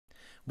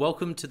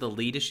Welcome to the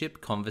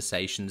Leadership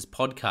Conversations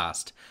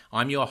podcast.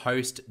 I'm your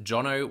host,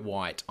 Jono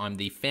White. I'm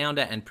the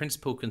founder and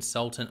principal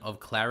consultant of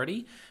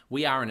Clarity.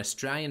 We are an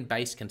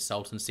Australian-based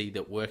consultancy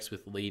that works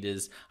with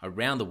leaders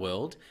around the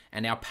world,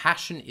 and our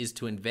passion is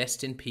to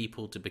invest in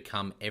people to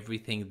become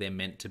everything they're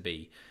meant to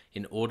be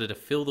in order to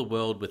fill the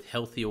world with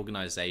healthy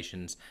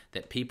organizations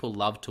that people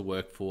love to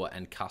work for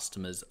and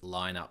customers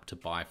line up to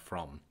buy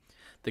from.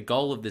 The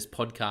goal of this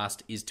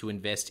podcast is to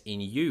invest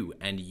in you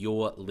and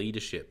your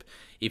leadership.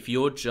 If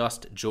you're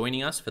just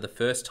joining us for the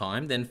first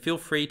time, then feel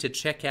free to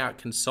check out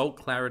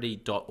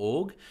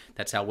consultclarity.org.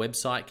 That's our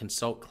website,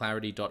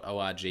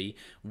 consultclarity.org.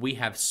 We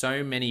have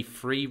so many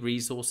free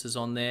resources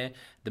on there,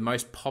 the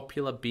most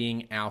popular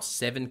being our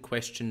 7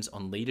 Questions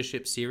on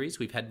Leadership series.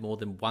 We've had more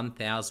than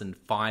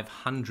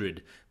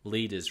 1,500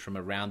 leaders from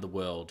around the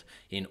world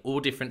in all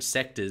different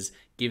sectors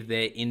give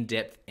their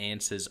in-depth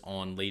answers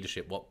on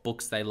leadership, what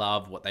books they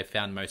love, what they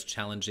found most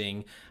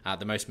challenging,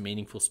 the most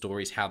meaningful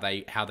stories, how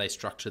they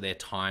structure their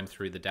time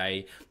through the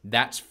day.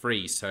 That's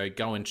free, so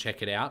go and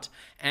check it out.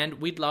 And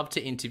we'd love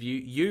to interview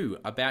you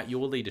about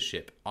your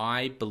leadership.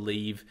 I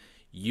believe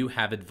you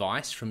have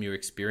advice from your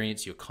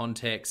experience, your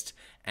context,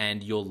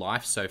 and your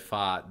life so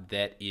far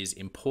that is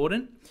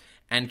important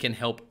and can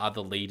help other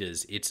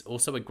leaders. It's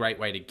also a great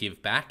way to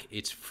give back.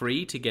 It's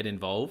free to get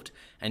involved,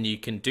 and you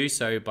can do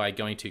so by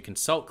going to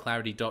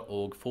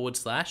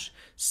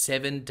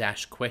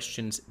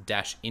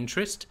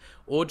consultclarity.org/7-questions-interest,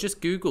 or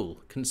just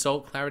Google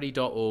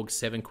consultclarity.org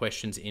 7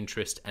 questions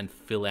interest and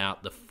fill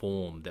out the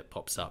form that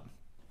pops up.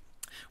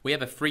 We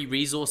have a free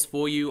resource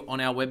for you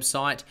on our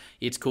website.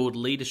 It's called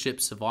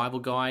Leadership Survival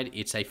Guide.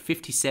 It's a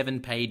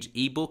 57-page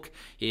ebook.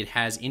 It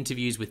has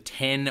interviews with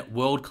 10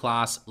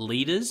 world-class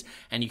leaders,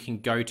 and you can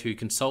go to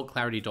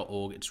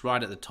consultclarity.org. It's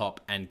right at the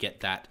top, and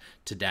get that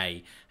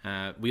today.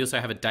 We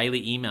also have a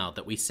daily email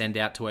that we send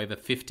out to over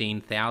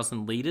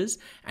 15,000 leaders,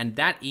 and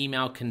that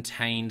email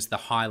contains the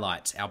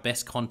highlights, our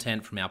best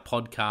content from our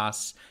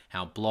podcasts,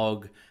 our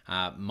blog,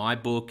 my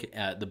book,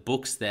 the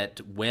books that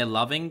we're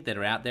loving that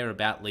are out there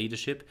about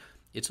leadership.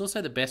 It's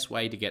also the best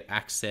way to get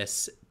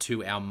access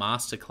to our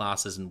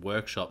masterclasses and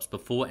workshops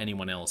before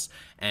anyone else.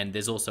 And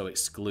there's also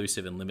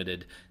exclusive and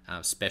limited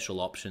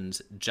special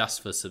options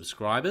just for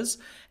subscribers.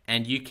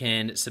 And you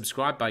can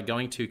subscribe by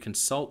going to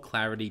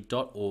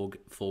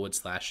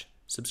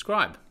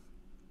consultclarity.org/subscribe.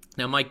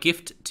 Now, my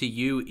gift to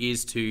you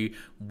is to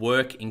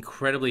work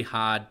incredibly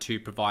hard to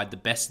provide the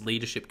best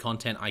leadership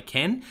content I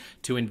can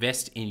to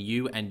invest in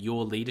you and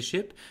your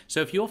leadership.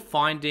 So if you're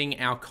finding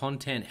our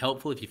content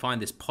helpful, if you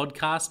find this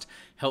podcast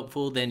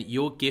helpful, then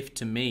your gift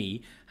to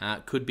me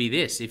could be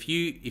this. If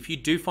you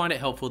do find it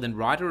helpful, then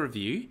write a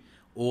review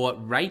or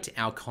rate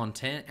our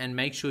content and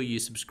make sure you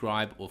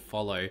subscribe or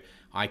follow.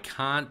 I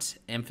can't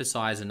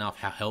emphasize enough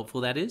how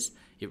helpful that is.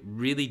 It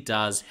really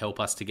does help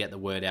us to get the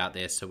word out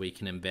there so we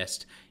can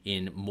invest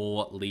in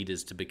more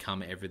leaders to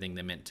become everything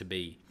they're meant to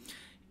be.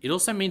 It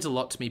also means a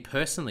lot to me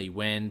personally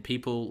when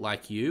people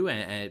like you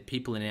and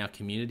people in our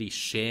community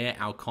share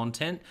our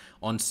content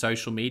on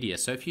social media.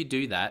 So if you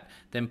do that,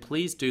 then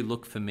please do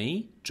look for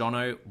me,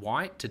 Jono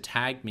White, to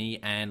tag me,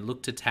 and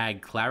look to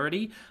tag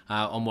Clarity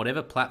on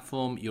whatever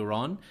platform you're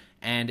on.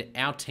 And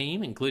our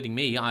team, including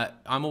me,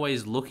 I'm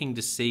always looking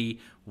to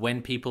see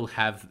when people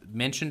have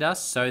mentioned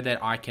us so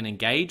that I can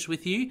engage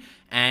with you.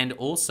 And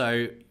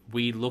also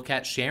we look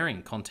at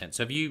sharing content.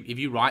 So if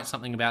you write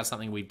something about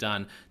something we've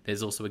done,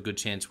 there's also a good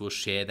chance we'll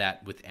share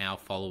that with our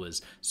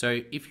followers.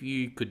 So if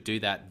you could do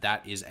that,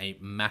 that is a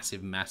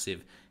massive,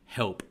 massive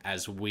help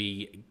as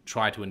we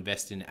try to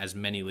invest in as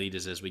many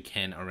leaders as we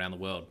can around the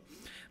world.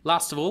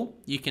 Last of all,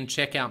 you can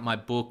check out my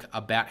book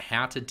about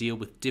how to deal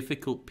with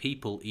difficult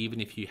people even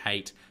if you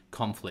hate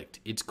conflict.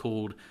 It's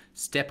called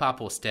Step Up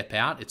or Step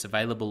Out. It's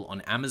available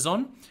on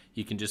Amazon.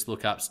 You can just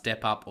look up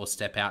Step Up or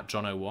Step Out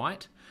Jono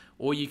White,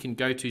 or you can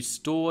go to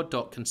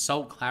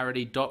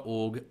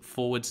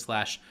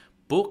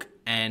store.consultclarity.org/book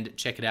and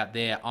check it out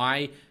there.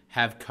 I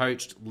have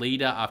coached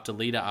leader after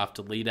leader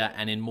after leader,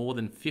 and in more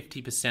than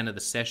 50% of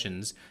the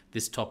sessions,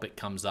 this topic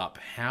comes up.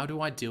 How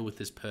do I deal with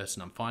this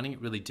person? I'm finding it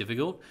really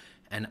difficult,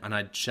 and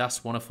I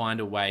just want to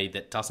find a way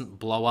that doesn't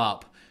blow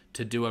up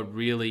to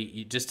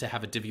just to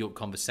have a difficult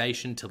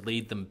conversation, to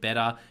lead them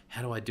better.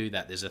 How do I do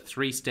that? There's a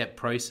 3-step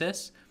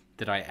process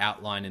that I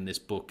outline in this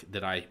book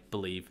that I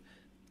believe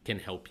can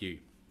help you.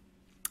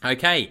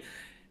 Okay,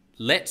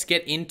 let's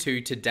get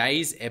into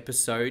today's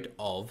episode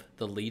of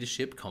the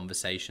Leadership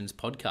Conversations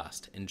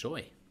podcast.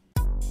 Enjoy.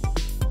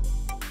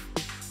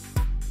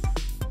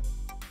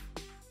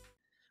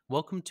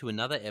 Welcome to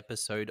another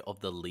episode of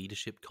the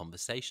Leadership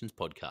Conversations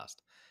podcast.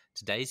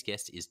 Today's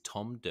guest is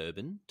Tom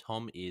Durbin.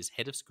 Tom is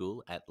head of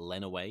school at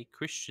Lenawee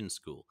Christian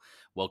School.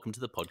 Welcome to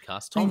the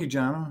podcast, Tom. Thank you,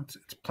 John. It's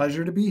a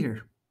pleasure to be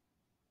here.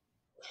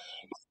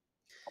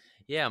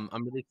 Yeah,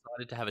 I'm really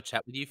excited to have a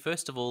chat with you.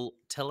 First of all,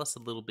 tell us a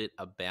little bit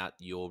about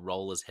your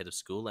role as head of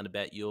school and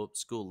about your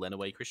school,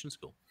 Lenawee Christian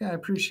School. Yeah, I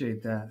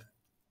appreciate that.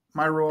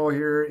 My role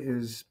here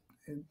is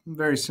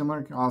very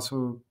similar,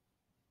 also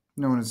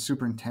known as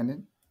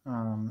superintendent.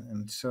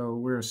 And so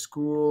we're a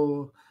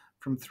school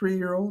from 3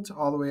 year olds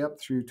all the way up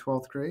through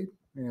 12th grade.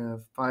 We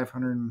have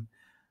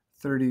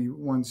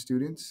 531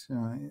 students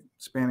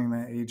spanning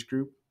that age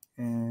group.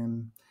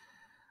 And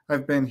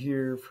I've been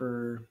here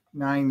for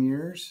 9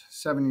 years,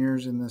 7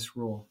 years in this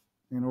role,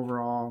 and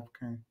overall,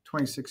 kind of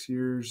 26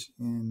 years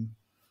in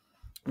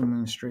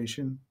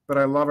administration. But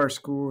I love our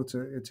school.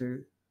 It's a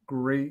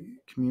great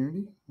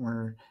community.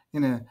 We're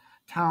in a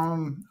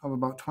town of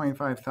about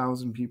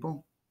 25,000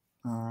 people,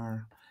 uh,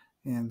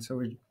 and so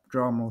we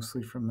draw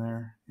mostly from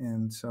there.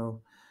 And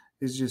so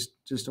it's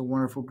just a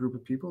wonderful group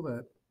of people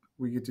that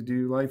we get to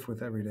do life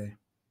with every day.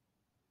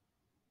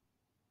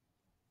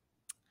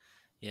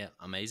 Yeah,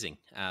 amazing.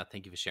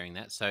 Thank you for sharing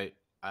that. So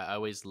I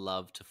always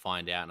love to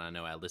find out, and I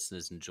know our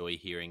listeners enjoy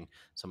hearing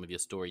some of your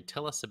story.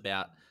 Tell us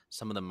about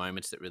some of the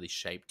moments that really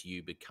shaped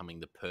you becoming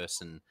the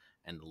person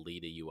and the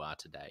leader you are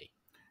today.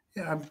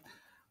 Yeah,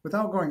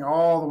 without going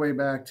all the way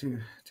back to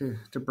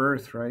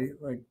birth, right?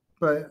 Like,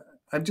 but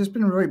I've just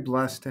been really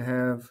blessed to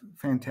have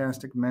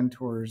fantastic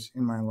mentors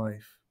in my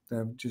life that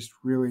have just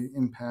really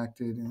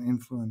impacted and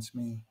influenced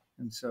me.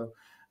 And so,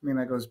 I mean,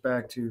 that goes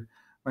back to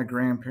my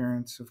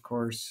grandparents, of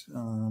course,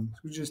 who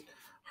were just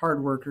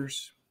hard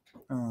workers,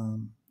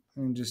 and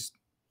just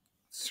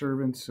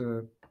servants.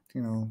 You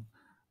know,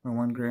 my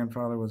one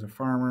grandfather was a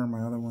farmer.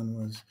 My other one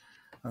was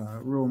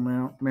a rural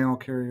mail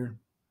carrier,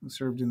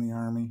 served in the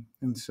army.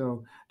 And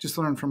so just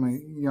learned from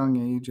a young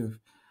age of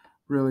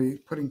really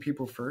putting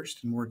people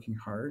first and working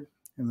hard.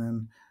 And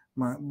then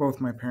both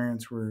my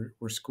parents were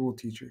school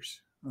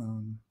teachers,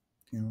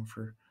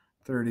 for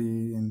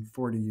 30 and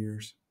 40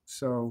 years.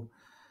 So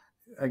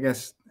I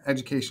guess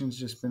education's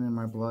just been in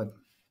my blood.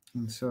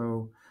 And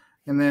so,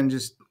 and then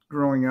just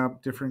growing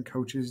up, different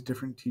coaches,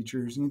 different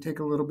teachers, and you take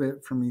a little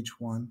bit from each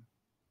one.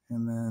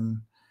 And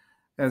then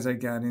as I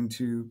got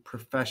into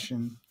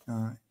profession,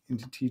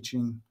 into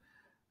teaching,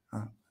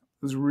 I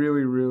was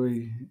really,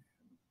 really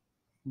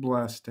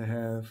blessed to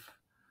have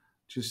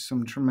just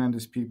some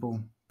tremendous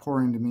people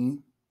pour into me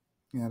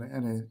at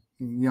a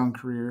young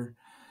career.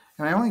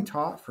 And I only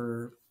taught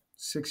for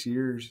 6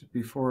 years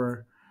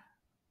before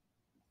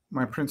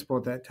my principal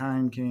at that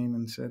time came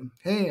and said,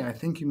 "Hey, I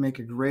think you make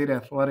a great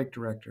athletic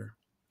director."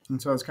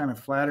 And so I was kind of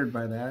flattered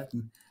by that.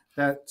 And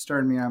that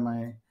started me on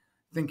my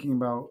thinking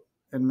about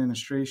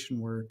administration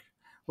work.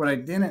 What I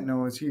didn't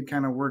know is he had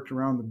kind of worked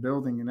around the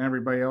building and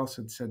everybody else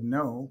had said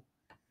no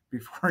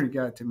before he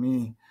got to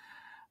me.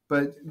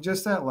 But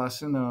just that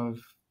lesson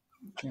of,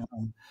 you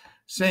know,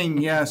 saying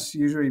yes,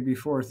 usually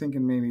before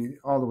thinking maybe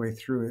all the way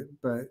through it,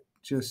 but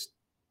just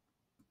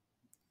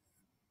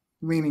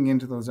leaning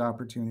into those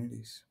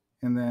opportunities.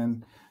 And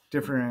then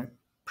different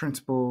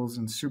principals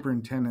and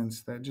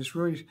superintendents that just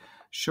really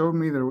showed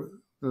me the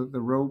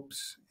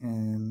ropes,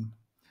 and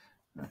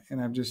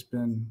I've just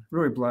been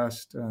really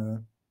blessed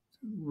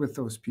with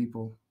those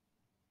people.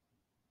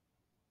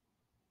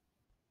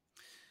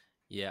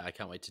 Yeah, I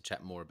can't wait to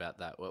chat more about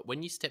that.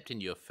 When you stepped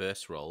into your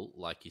first role,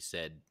 like you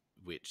said,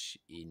 which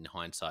in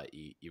hindsight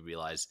you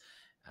realize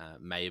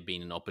may have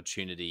been an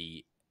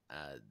opportunity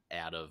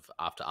out of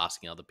after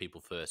asking other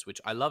people first,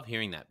 which I love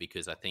hearing that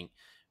because I think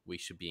we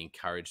should be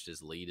encouraged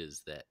as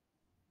leaders that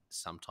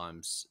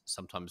sometimes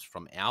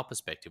from our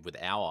perspective with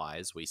our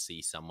eyes we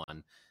see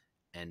someone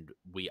and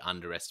we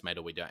underestimate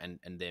or we don't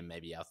and then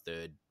maybe our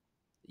third,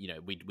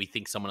 we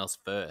think someone else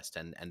first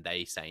and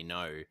they say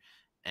no,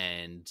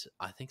 and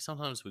I think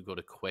sometimes we've got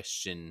to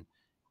question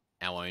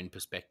our own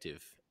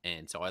perspective.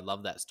 And so I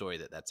love that story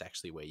that's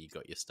actually where you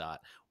got your start.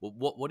 Well,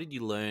 what did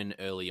you learn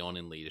early on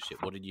in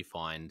leadership? What did you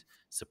find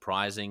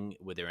surprising?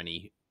 Were there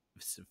any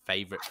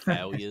favorite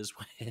failures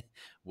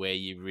where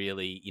you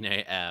really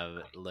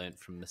learned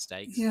from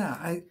mistakes? Yeah,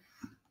 I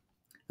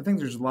think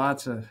there's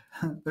lots of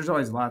there's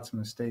always lots of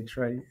mistakes,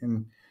 right?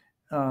 And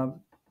uh,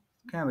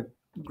 kind of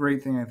the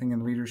great thing I think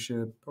in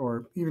leadership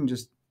or even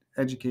just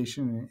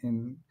education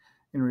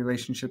in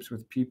relationships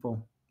with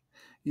people,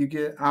 you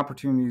get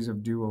opportunities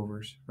of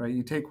do-overs, right?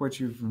 You take what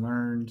you've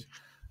learned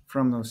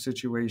from those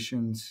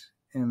situations,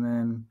 and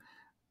then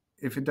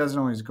if it doesn't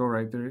always go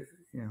right, there,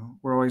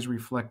 we're always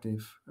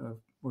reflective of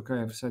what could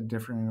I have said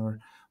different, or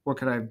what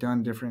could I have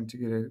done different to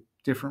get a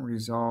different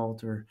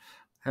result, or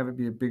have it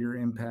be a bigger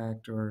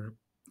impact, or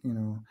you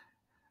know,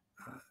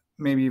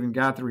 maybe even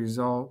got the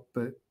result,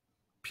 but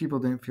people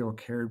didn't feel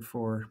cared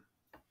for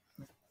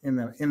in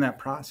that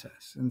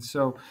process. And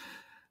so,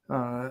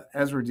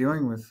 as we're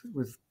dealing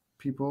with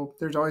people,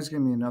 there's always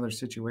going to be another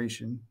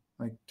situation.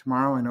 Like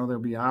tomorrow, I know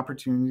there'll be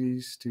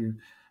opportunities to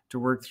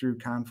work through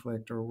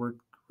conflict or work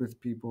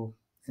with people.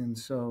 And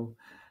so,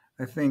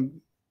 I think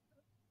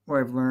what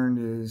I've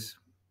learned is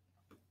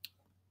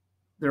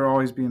there'll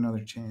always be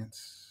another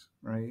chance,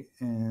 right?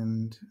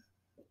 And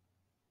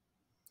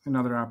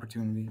another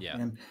opportunity.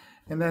 Yeah.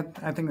 And that,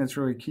 I think that's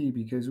really key,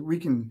 because we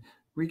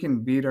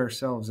can beat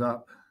ourselves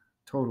up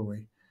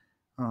totally,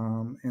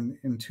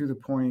 and to the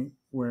point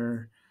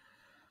where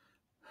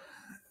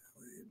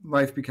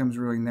life becomes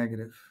really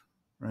negative,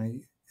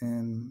 right?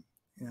 And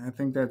I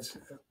think that's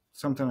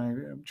something I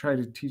try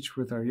to teach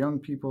with our young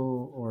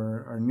people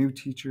or our new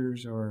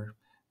teachers, or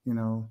you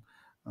know,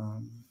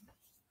 um,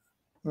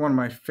 one of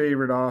my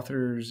favorite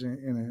authors,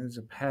 and is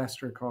a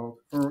pastor called,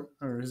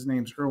 or his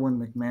name's Erwin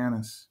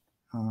McManus,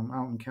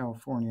 out in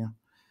California,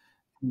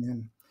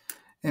 and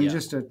Yeah.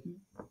 just a,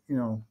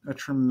 a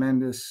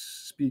tremendous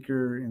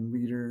speaker and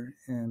leader.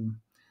 And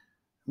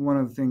one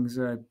of the things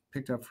that I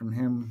picked up from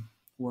him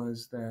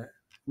was that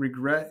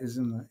regret is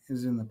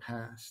in the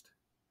past,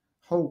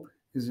 hope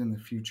is in the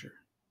future.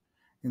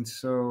 And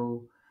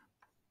so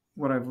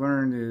what I've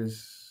learned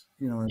is,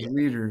 as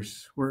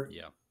leaders,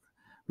 Yeah.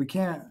 we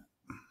can't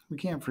we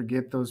can't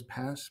forget those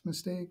past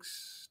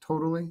mistakes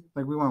totally.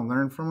 Like, we want to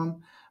learn from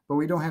them, but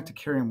we don't have to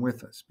carry them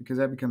with us, because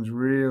that becomes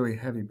really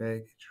heavy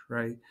baggage,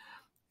 right?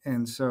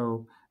 And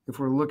so if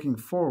we're looking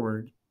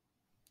forward,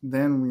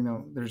 then we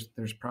know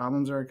there's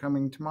problems that are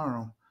coming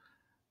tomorrow,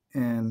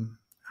 and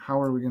how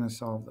are we going to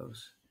solve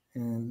those?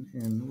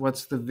 And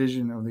what's the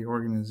vision of the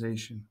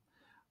organization?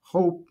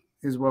 Hope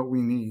is what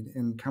we need.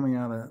 And coming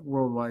out of a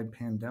worldwide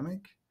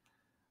pandemic,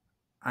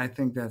 I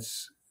think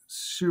that's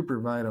super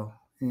vital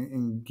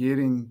in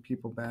getting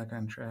people back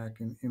on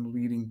track, and in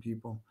leading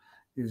people,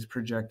 is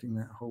projecting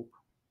that hope.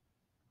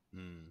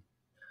 Mm.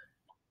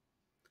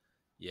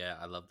 Yeah,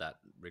 I love that.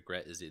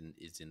 Regret is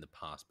in the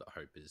past, but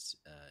hope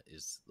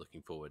is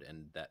looking forward,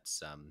 and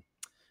that's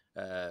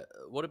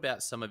what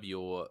about some of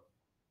your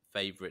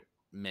favorite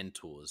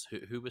mentors?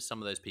 Who were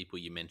some of those people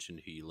you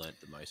mentioned who you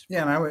learnt the most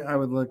Yeah, and from? I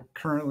would look.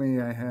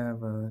 Currently, I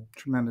have a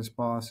tremendous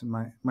boss, and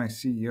my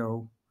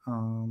CEO,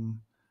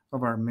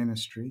 of our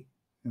ministry,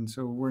 and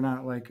so we're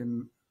not like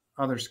in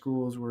other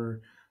schools where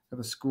I have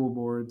a school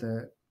board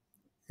that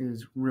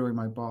is really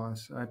my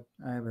boss. I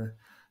have a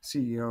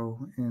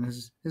CEO, and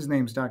his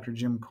name's Dr.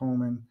 Jim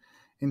Coleman,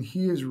 and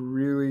he has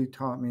really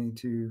taught me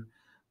to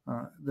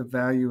the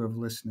value of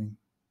listening.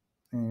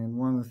 And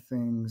one of the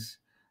things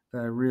that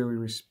I really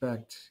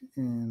respect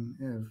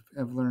and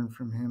have learned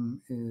from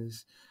him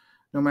is,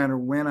 no matter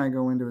when I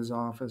go into his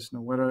office,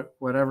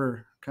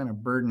 whatever kind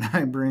of burden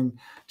I bring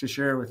to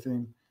share with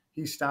him,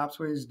 he stops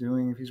what he's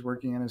doing. If he's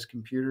working on his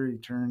computer, he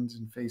turns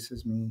and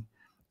faces me,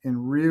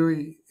 and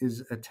really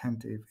is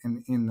attentive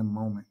and in the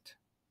moment.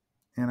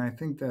 And I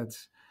think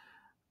that's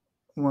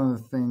one of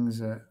the things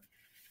that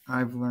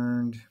I've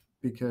learned,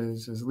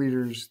 because as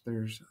leaders,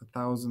 there's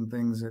 1,000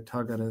 things that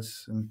tug at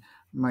us and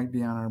might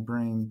be on our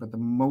brain, but the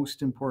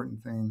most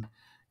important thing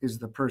is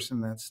the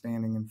person that's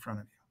standing in front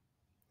of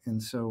you.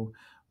 And so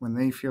when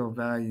they feel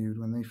valued,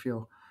 when they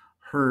feel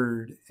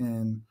heard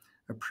and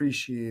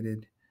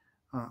appreciated,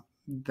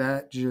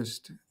 that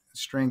just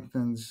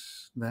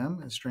strengthens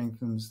them. It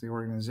strengthens the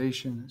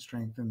organization. It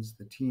strengthens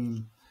the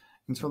team.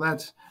 And so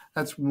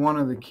that's one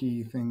of the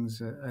key things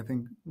that I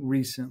think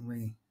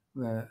recently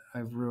that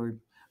I've really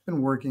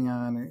been working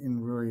on,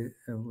 and really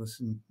have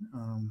listened,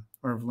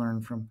 or have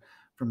learned from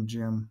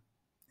Jim.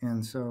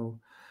 And so,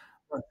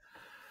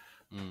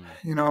 Mm.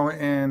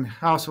 and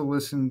I also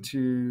listen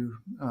to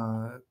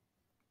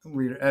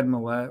leader Ed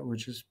Millett,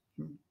 which is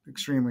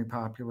extremely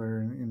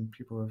popular, and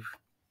people have,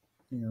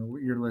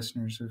 your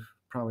listeners have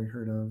probably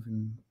heard of,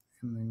 and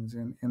things.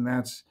 And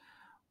that's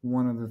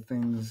one of the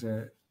things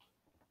that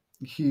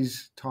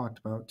he's talked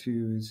about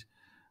too, is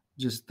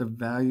just the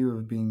value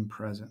of being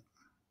present.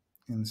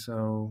 And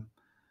so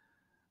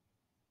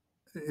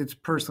it's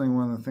personally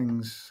one of the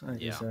things,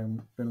 like I Yeah. said,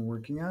 I've been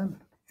working on.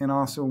 And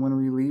also when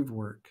we leave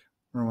work,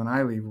 or when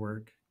I leave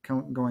work,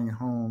 going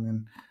home,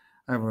 and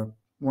I have a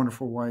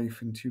wonderful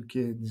wife and 2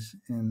 kids,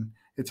 and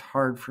it's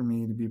hard for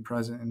me to be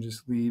present and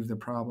just leave the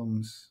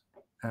problems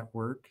at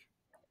work.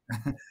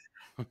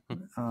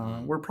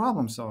 Mm. We're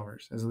problem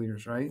solvers as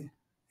leaders, right?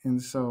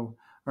 And so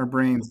our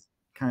brains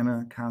kind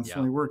of Yeah.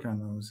 constantly work on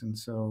those, and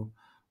so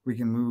we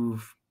can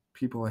move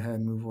people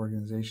ahead, move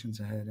organizations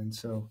ahead. And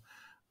so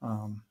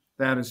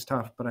that is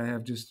tough, but I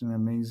have just an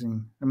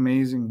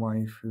amazing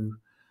wife who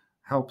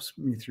helps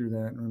me through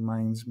that, and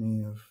reminds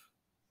me of,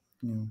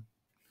 you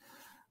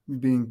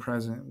being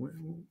present,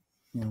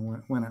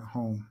 when at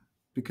home.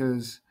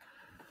 Because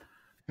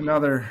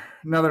another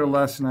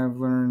lesson I've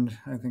learned,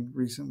 I think,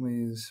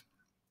 recently is,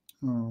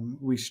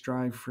 we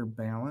strive for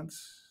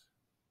balance,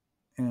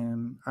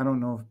 and I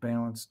don't know if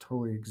balance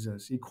totally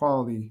exists.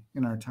 Equality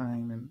in our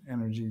time and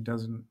energy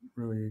doesn't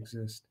really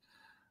exist,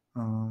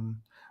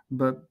 um,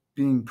 but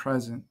being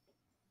present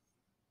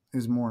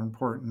is more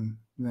important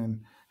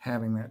than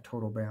having that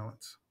total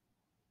balance.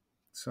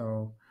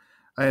 So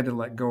I had to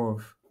let go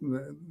of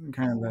the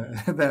kind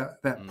of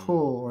that Mm.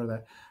 pull, or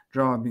that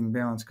draw of being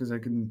balanced, because I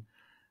could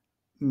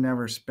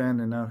never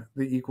spend enough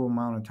the equal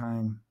amount of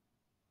time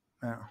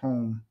at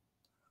home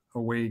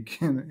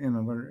awake in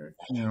alert,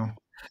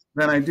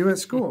 than I do at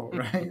school,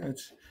 right?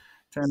 It's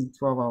 10 to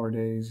 12 hour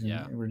days, and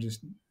Yeah. we're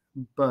just,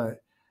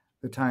 but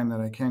the time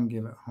that I can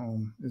give at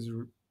home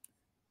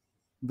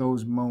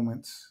those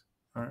moments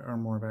are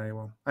more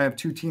valuable. I have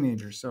 2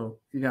 teenagers, so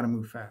you got to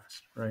move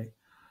fast, right?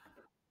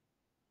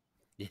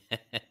 Yeah.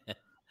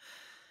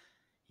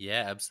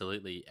 Yeah,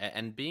 absolutely.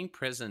 And being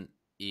present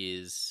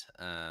is,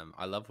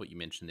 I love what you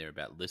mentioned there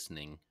about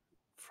listening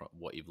from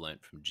what you've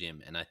learned from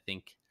Jim. And I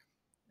think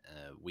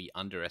we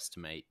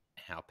underestimate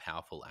how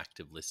powerful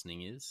active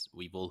listening is.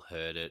 We've all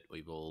heard it.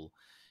 We've all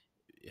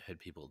heard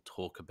people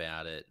talk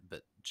about it,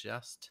 but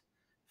just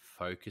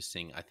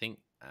focusing. I think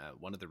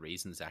one of the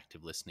reasons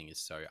active listening is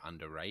so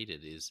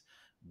underrated is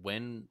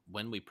when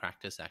we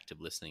practice active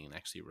listening and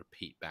actually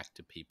repeat back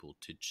to people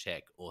to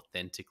check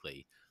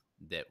authentically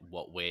that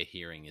what we're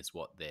hearing is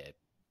what they're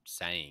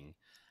saying.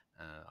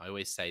 I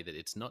always say that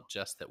it's not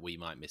just that we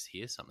might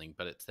mishear something,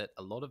 but it's that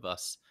a lot of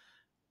us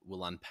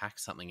will unpack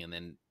something and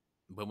then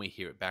when we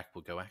hear it back,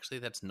 we'll go, actually,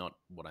 that's not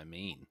what I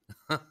mean.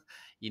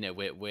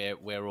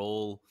 We're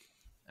all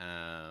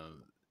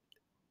um,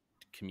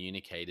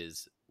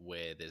 communicators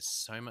where there's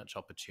so much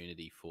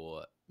opportunity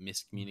for Mhm.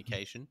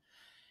 miscommunication,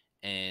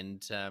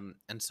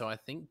 and so I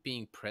think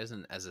being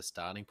present as a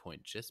starting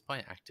point, just by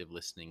active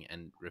listening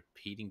and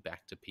repeating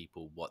back to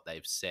people what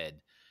they've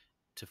said,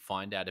 to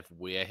find out if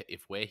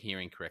we're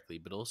hearing correctly,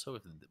 but also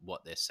if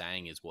what they're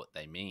saying is what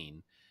they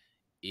mean,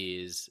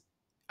 is,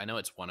 I know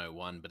it's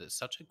 101, but it's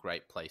such a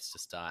great place to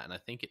start. And I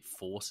think it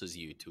forces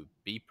you to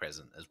be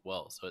present as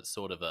well. So it's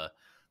sort of a,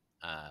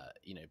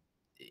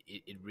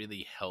 it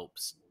really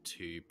helps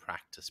to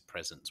practice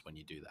presence when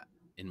you do that,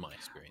 in my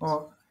experience.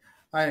 Well,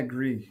 I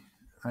agree.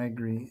 I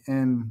agree.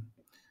 And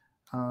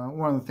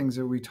one of the things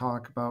that we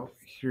talk about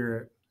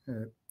here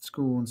at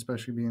school, and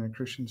especially being a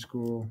Christian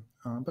school,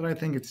 but I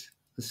think it's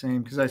the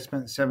same because I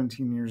spent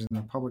 17 years in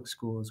the public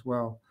school as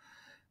well,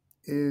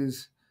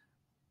 is,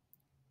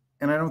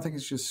 and I don't think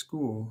it's just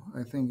school.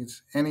 I think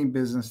it's any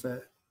business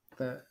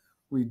that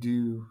we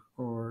do,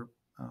 or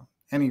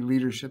any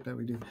leadership that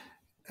we do.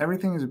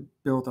 Everything is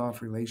built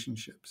off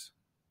relationships.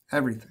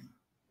 Everything,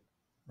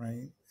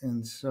 right?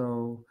 And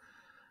so,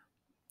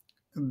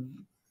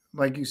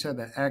 like you said,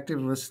 that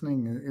active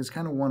listening is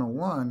kind of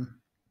 101,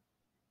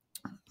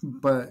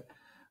 but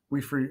we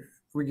for,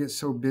 we get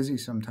so busy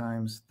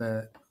sometimes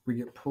that we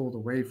get pulled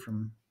away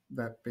from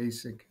that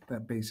basic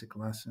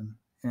lesson.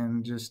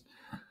 And just,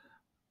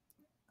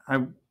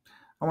 I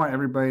I want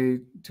everybody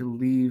to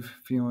leave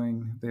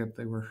feeling that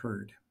they were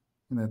heard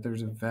and that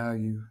there's a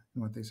value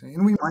in what they say.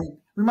 And we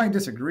might Yeah.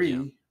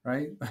 disagree,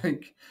 right?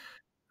 Like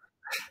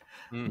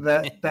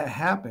Mm. that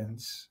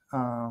happens.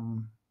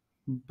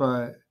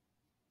 But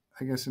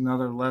I guess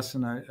another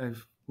lesson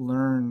I've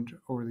learned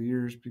over the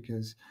years,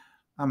 because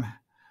I'm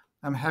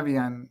I'm heavy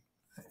on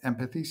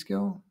empathy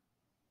skill,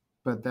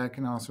 but that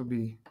can also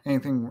be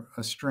anything.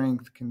 A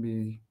strength can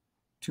be,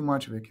 too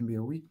much of it can be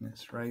a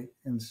weakness, right?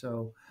 And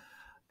so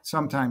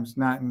sometimes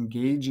not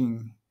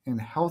engaging in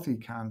healthy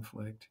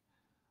conflict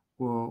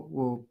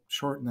will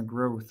shorten the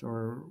growth,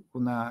 or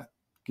will not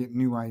get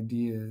new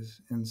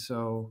ideas. And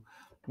so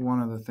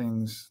one of the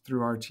things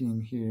through our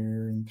team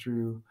here and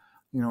through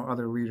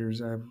other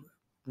leaders I've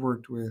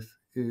worked with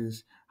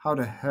is how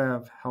to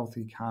have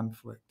healthy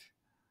conflict.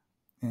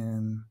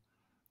 And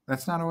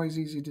that's not always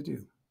easy to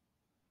do,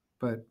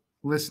 but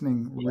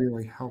listening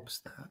really helps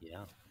that.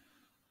 Yeah.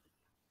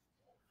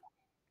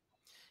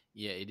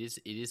 Yeah, it is.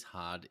 It is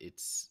hard.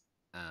 It's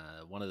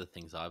one of the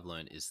things I've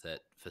learned is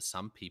that for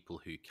some people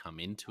who come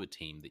into a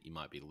team that you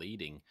might be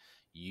leading,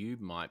 you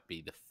might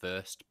be the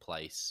first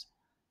place,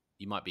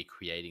 you might be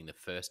creating the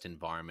first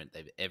environment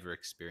they've ever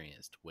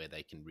experienced where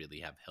they can really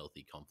have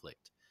healthy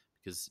conflict,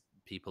 because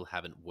people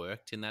haven't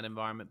worked in that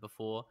environment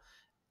before.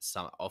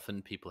 Some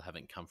often people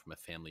haven't come from a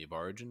family of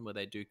origin where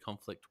they do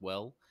conflict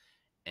well,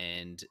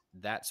 and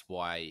that's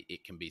why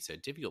it can be so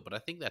difficult. But I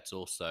think that's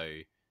also,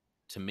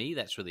 to me,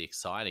 that's really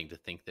exciting to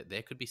think that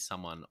there could be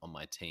someone on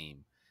my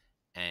team,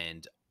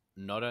 and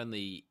not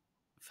only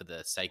for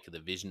the sake of the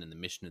vision and the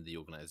mission of the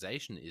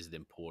organization is it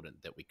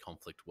important that we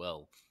conflict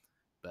well,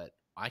 but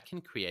I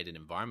can create an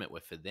environment where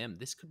for them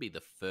this could be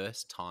the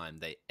first time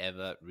they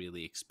ever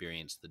really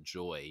experience the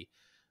joy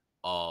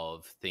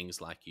of things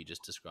like you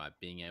just described,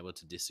 being able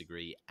to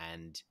disagree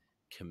and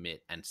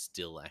commit and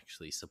still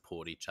actually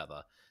support each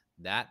other.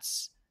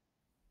 That's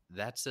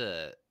that's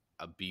a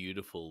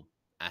beautiful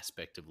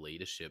aspect of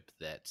leadership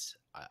that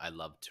I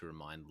love to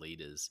remind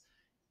leaders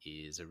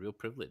is a real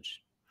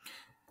privilege.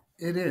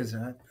 It is.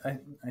 I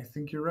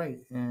think you're right.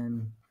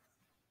 And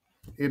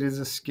it is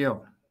a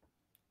skill,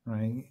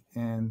 right?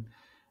 And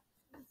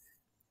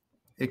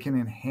it can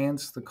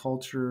enhance the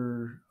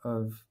culture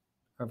of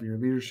your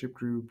leadership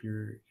group,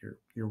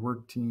 your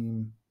work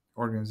team,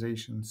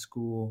 organization,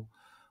 school,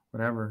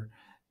 whatever,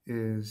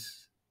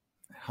 is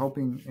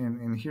helping.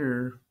 And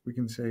here we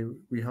can say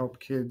we help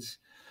kids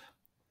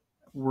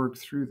work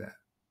through that,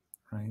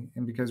 right?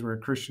 And because we're a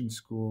Christian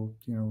school,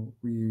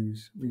 we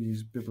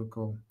use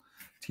biblical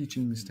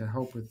teachings to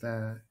help with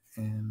that.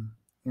 And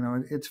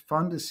it's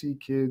fun to see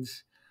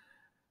kids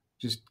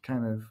just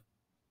kind of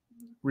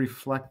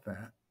reflect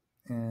that.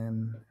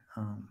 And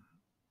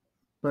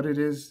but it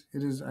is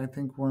I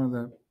think one of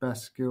the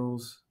best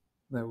skills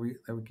that we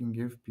can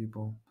give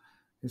people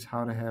is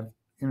how to have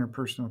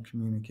interpersonal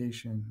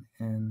communication,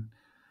 and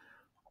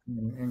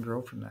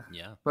grow from that.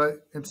 Yeah.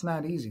 But it's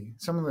not easy.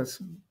 Some of the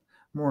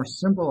more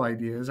simple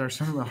ideas are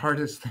some of the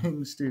hardest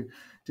things to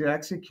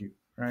execute,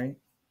 right?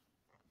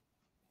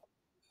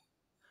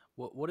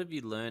 What have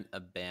you learned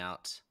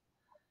about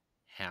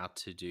how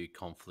to do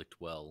conflict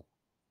well,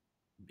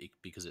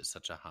 because it's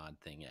such a hard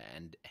thing,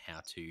 and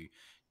how to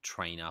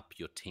train up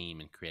your team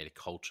and create a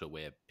culture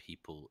where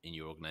people in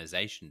your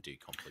organization do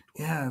conflict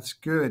well? Yeah, it's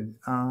good.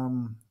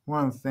 One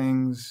of the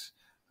things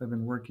I've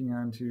been working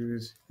on too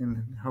is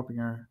in helping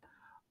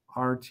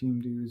our team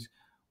do is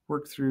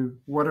work through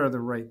what are the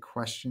right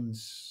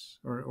questions,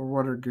 or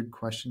what are good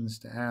questions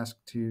to ask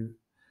to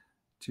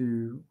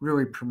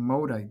really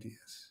promote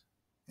ideas.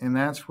 And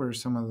that's where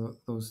some of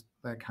those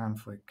that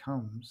conflict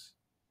comes,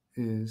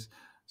 is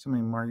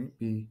somebody might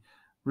be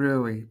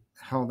really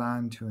held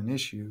on to an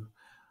issue,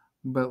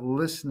 but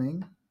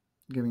listening,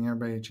 giving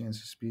everybody a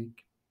chance to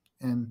speak,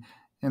 and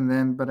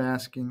then but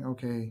asking,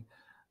 okay,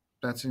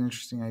 that's an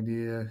interesting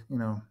idea,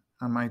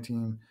 on my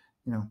team,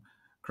 you know,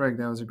 Craig,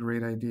 that was a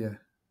great idea.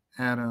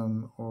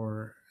 Adam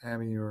or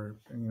Abby or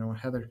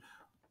Heather,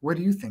 what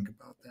do you think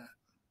about that?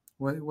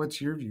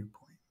 What's your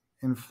viewpoint?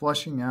 And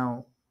flushing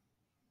out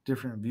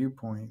different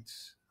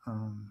viewpoints,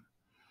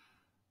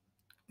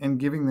 and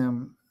giving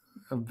them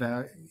a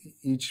value.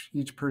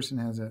 Each person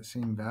has that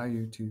same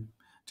value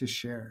to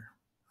share.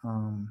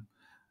 Um,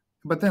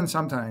 but then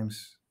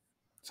sometimes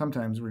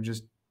we're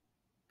just,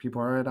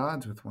 people are at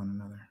odds with one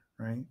another,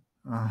 right?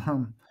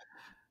 Um,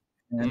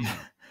 and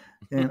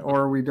Mm. and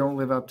or we don't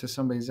live up to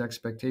somebody's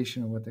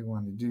expectation of what they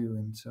want to do,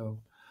 and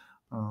so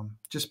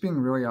just being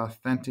really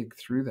authentic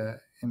through that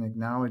and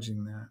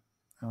acknowledging that,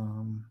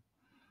 um,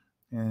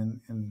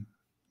 and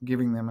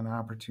giving them an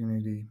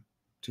opportunity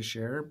to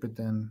share, but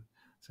then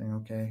saying,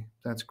 okay,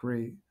 that's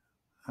great.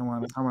 I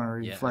want to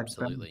Yeah, reflect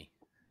back. absolutely.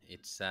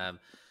 It's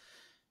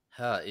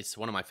it's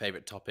one of my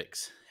favorite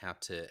topics, how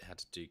to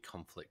do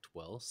conflict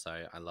well.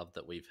 So I love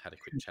that we've had a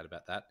quick chat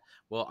about that.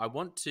 Well, I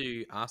want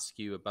to ask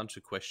you a bunch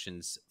of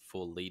questions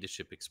for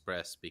Leadership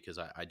Express because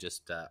I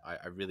just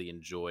I really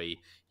enjoy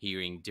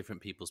hearing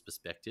different people's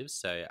perspectives.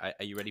 So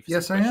are you ready for some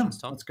Yes, I questions,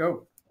 am. Tom? Let's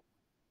go.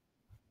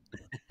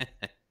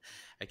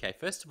 Okay,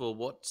 first of all,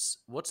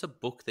 what's a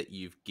book that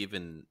you've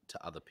given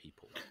to other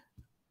people?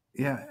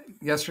 Yeah,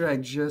 yesterday I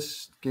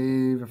just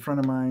gave a friend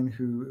of mine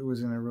who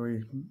was in a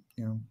really,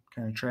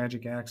 kind of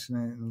tragic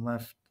accident and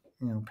left,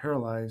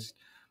 paralyzed.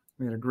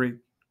 We had a great,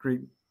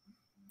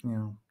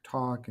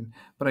 talk, and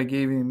but I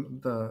gave him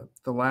the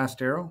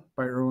Last Arrow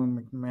by Erwin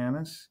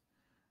McManus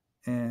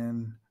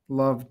and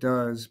Love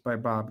Does by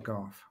Bob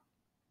Goff.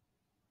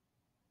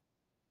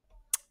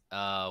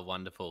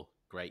 Wonderful,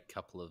 great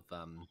couple of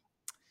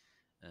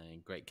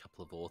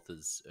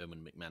authors,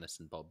 Erwin McManus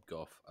and Bob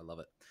Goff. I love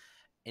it.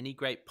 Any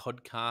great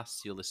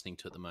podcasts you're listening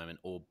to at the moment,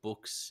 or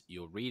books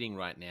you're reading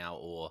right now,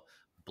 or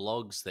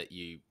blogs that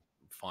you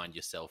find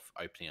yourself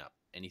opening up?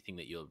 Anything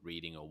that you're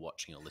reading or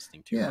watching or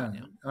listening to right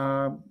Yeah,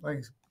 now?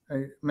 like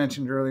I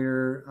mentioned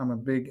earlier, I'm a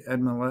big Ed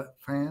Millett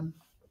fan,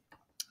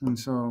 and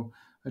so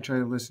I try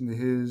to listen to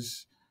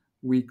his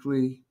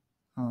weekly.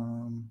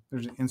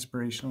 There's an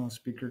inspirational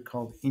speaker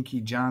called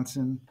Inky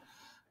Johnson.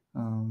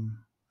 Um,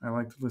 I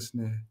like to listen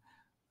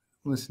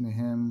to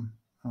him.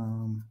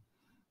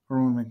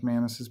 Erwin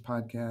McManus's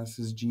podcast,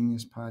 his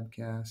Genius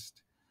podcast,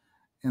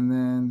 and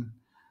then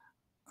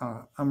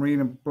I'm reading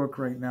a book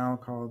right now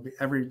called The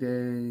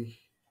Everyday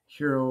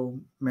Hero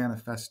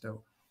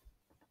Manifesto.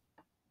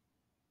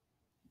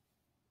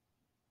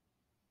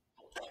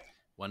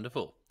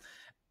 Wonderful.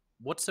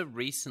 What's a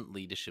recent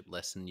leadership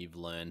lesson you've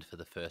learned for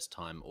the first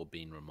time or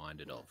been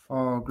reminded of?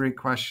 Oh, great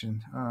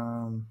question.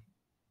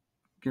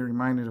 Get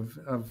reminded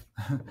of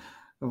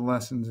the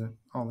lessons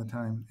all the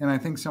time, and I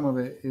think some of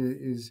it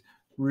is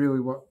really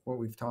what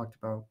we've talked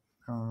about.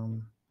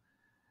 Um,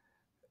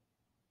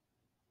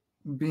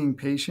 Being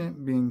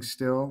patient, being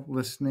still,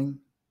 listening,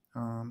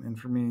 and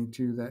for me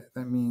too,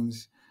 that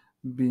means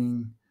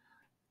being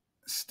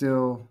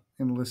still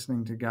and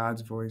listening to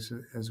God's voice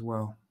as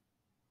well.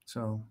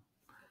 So,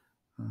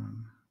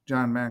 um,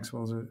 John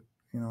Maxwell's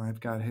I've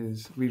got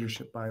his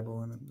leadership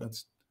Bible, and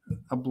that's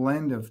a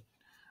blend of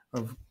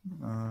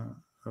uh,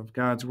 of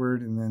God's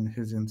word and then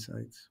his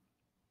insights.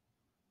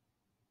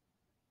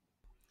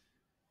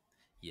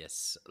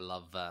 Yes,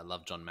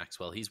 love John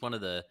Maxwell. He's one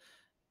of the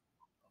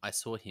I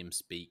saw him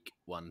speak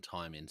one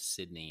time in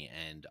Sydney,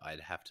 and I'd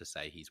have to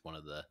say he's one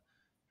of the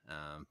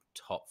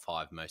top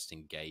five most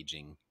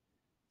engaging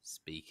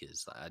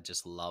speakers. I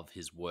just love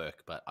his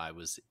work, but I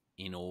was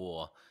in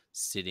awe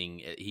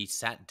sitting. He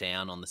sat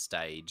down on the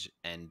stage,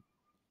 and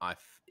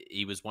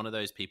he was one of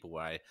those people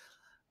where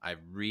I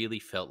really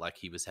felt like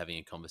he was having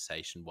a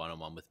conversation one on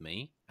one with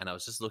me, and I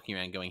was just looking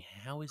around, going,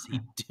 "How is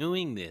he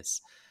doing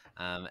this?"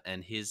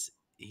 And he's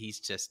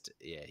just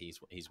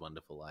he's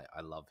wonderful.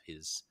 I love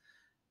his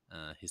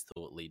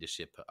thought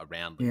leadership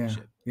around Yeah,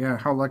 leadership. yeah.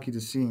 How lucky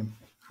to see him.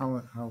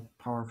 How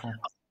powerful.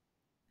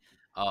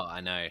 Oh,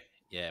 I know.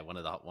 Yeah, one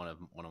of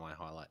my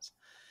highlights.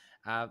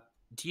 Uh,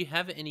 do you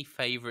have any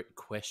favorite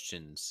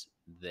questions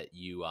that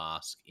you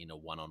ask in a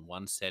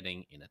one-on-one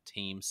setting, in a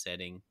team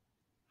setting?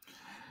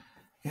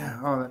 Yeah.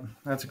 Oh,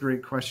 that's a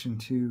great question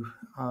too.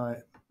 I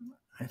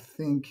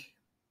think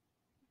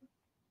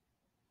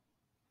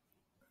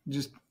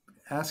just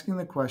asking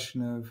the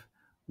question of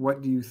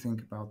what do you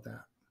think about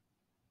that?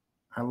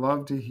 I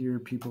love to hear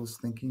people's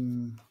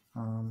thinking,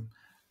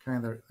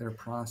 kind of their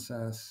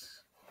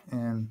process,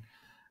 and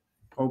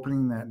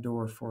opening that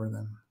door for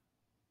them.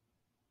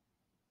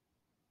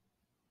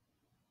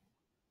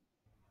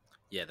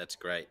 Yeah, that's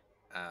great.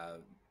 Uh,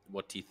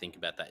 what do you think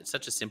about that? It's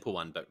such a simple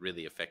one, but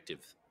really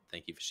effective.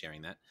 Thank you for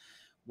sharing that.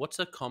 What's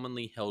a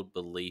commonly held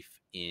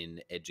belief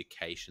in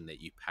education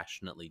that you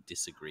passionately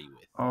disagree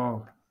with?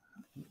 Oh,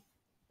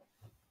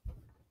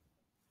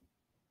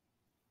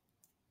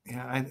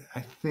 yeah,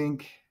 I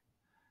think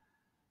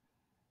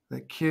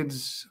that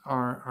kids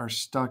are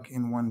stuck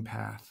in one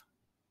path.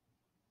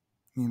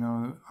 You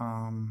know,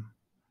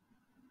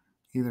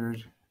 either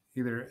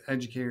either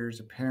educators,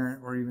 a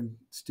parent, or even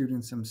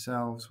students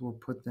themselves will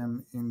put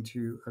them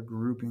into a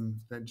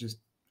grouping that just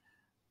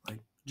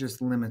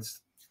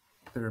limits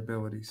their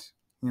abilities.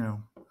 You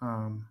know,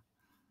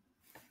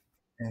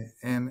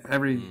 and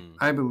every Mm,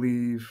 I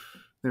believe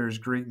there's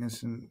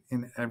greatness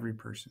in every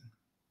person.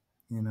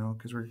 You know,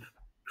 because we're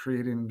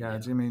created in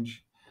God's yeah.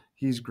 image.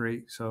 He's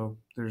great, so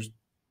there's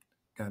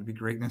got to be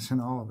greatness in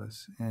all of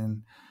us,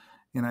 and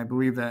I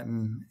believe that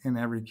in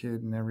every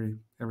kid and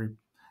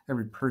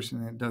every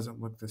person. It doesn't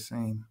look the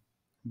same,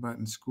 but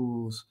in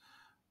schools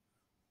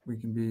we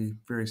can be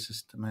very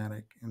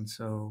systematic, and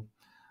so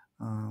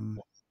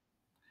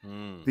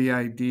Mm, the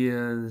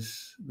idea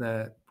is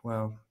that,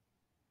 well,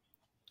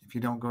 if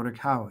you don't go to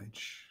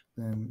college,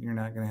 then you're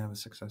not going to have a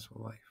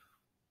successful life.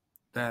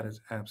 That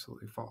is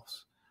absolutely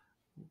false.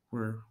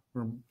 We're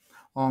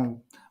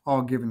all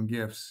all given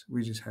gifts.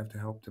 We just have to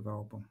help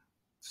develop them.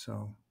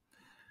 So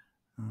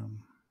um,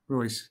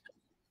 really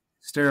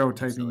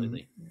stereotyping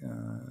absolutely.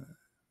 uh,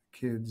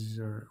 kids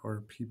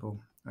or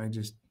people. I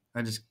just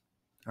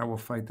I will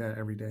fight that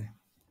every day.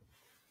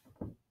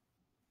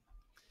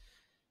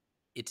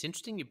 It's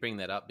interesting you bring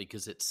that up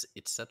because it's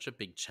such a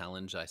big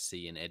challenge I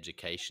see in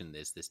education.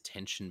 There's this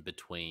tension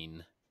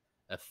between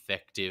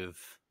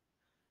effective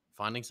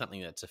finding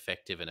something that's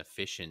effective and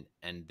efficient,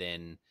 and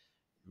then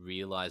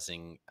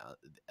realizing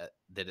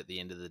that at the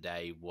end of the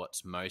day,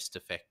 what's most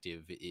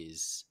effective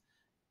is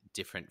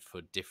different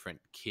for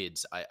different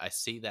kids. I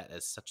see that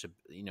as such a,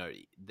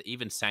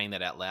 even saying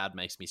that out loud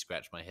makes me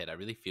scratch my head. I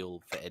really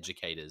feel for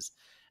educators,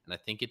 and I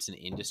think it's an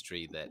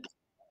industry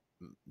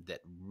that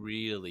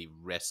really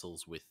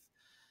wrestles with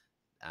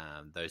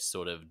those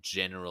sort of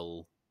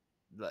general.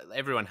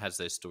 Everyone has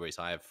those stories.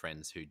 I have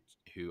friends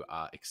who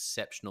are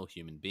exceptional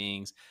human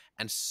beings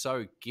and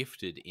so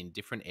gifted in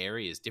different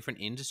areas, different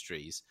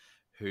industries,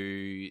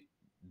 who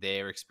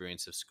their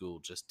experience of school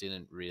just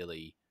didn't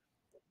really,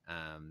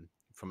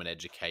 from an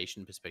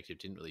education perspective,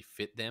 didn't really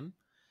fit them.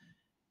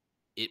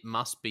 It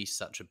must be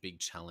such a big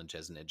challenge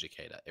as an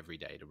educator every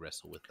day to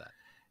wrestle with that.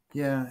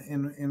 Yeah,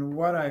 and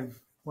what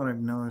I've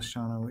noticed,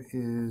 Shano,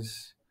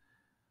 is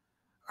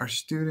our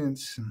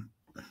students,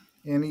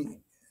 any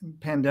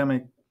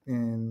pandemic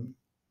and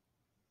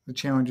the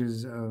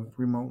challenges of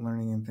remote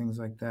learning and things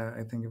like that,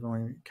 I think have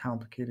only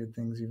complicated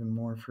things even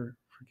more for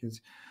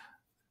kids.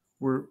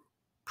 We're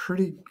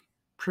pretty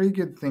pretty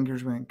good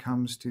thinkers when it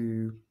comes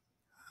to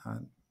uh,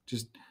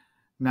 just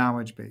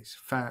knowledge base,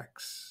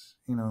 facts,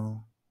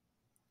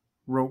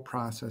 rote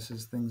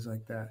processes, things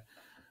like that.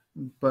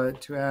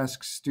 But to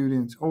ask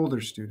students,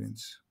 older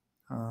students,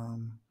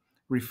 um,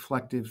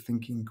 reflective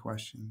thinking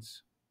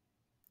questions,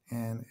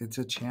 and it's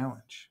a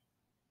challenge,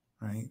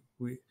 right?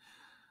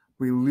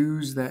 We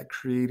lose that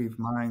creative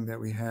mind that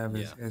we have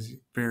Yeah. as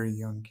very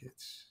young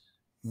kids.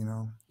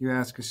 You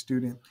ask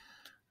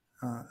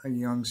a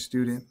young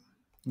student,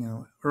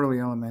 early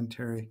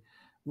elementary,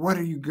 what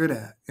are you good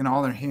at? And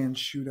all their hands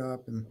shoot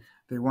up and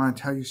they want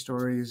to tell you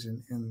stories.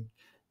 And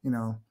you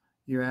know,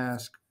 you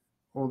ask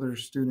older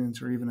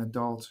students or even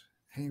adults,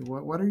 hey,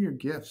 what are your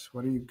gifts?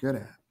 What are you good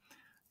at?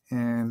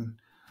 And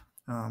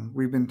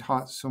we've been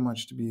taught so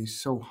much to be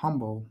so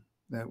humble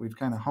that we've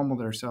kind of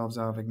humbled ourselves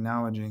out of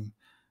acknowledging,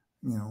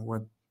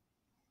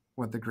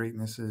 what the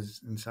greatness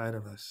is inside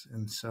of us.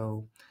 And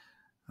so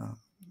uh,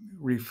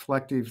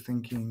 reflective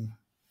thinking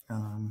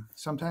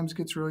sometimes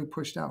gets really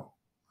pushed out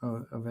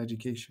of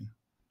education.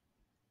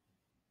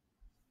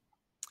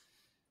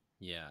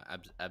 Yeah,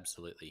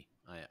 absolutely.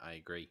 I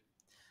agree.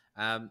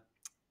 Um,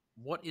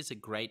 what is a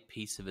great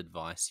piece of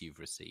advice you've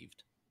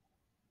received?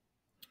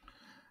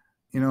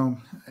 You know,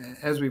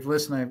 as we've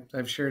listened,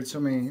 I've shared so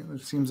many,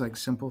 it seems like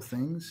simple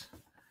things,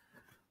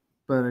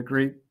 but a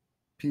great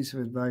piece of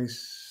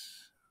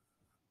advice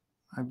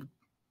I've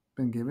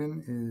been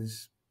given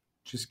is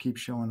just keep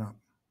showing up.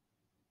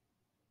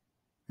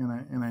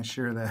 And I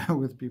share that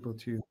with people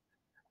too.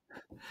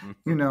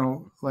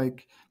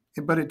 Like,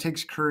 but it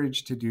takes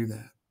courage to do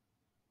that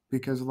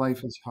because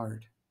life is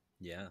hard,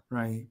 Yeah,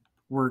 right?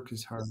 Work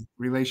is hard,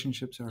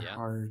 relationships are yeah.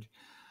 hard.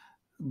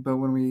 But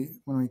when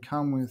we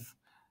come with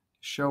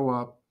show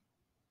up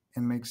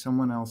and make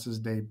someone else's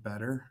day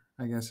better,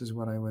 I guess is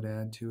what I would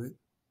add to it,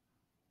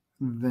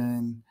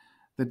 then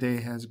the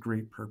day has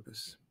great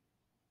purpose.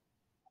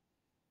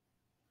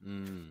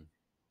 Mm,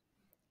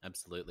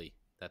 absolutely.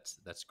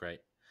 That's great.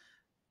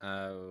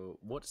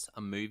 What's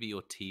a movie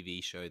or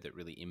TV show that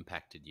really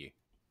impacted you?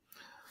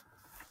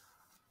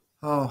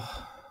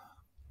 Oh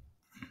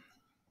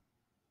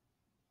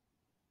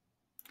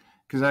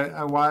because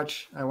I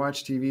watch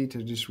TV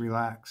to just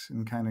relax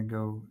and kind of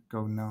go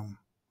numb,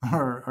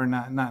 or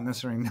not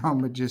necessarily numb,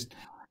 but just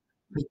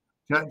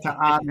to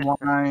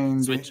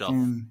unwind Switch off.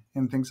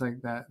 and things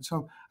like that.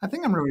 So I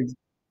think I'm really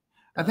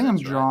I Oh, think I'm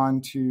that's right.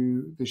 drawn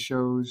to the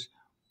shows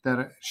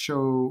that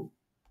show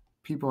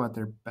people at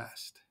their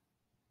best,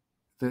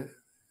 the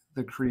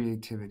the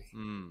creativity,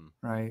 Mm,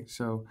 right?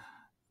 So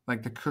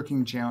like the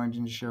cooking challenge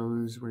and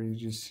shows where you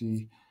just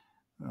see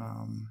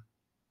um,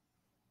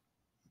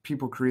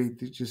 people create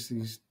just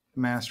these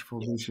masterful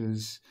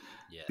dishes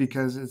yes.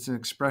 because it's an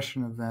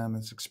expression of them.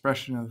 It's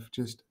expression of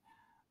just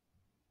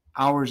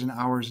hours and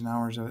hours and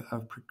hours of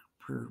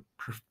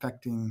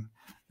perfecting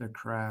their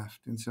craft,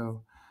 and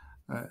so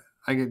uh,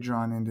 I get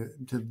drawn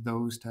into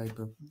those type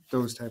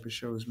of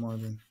shows more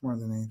than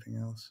anything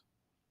else.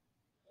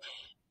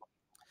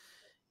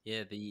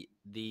 Yeah,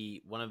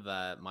 the one of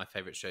my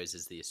favorite shows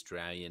is the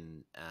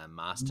Australian Oh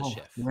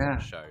MasterChef yeah,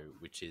 show,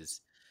 which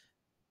is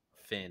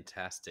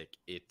fantastic.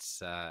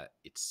 It's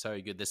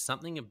so good. There's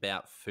something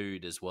about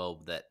food as well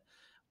that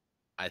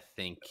I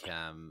think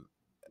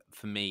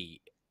for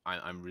me,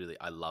 I'm really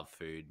I love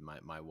food.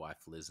 My wife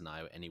Liz and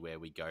I, anywhere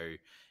we go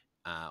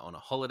on a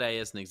holiday,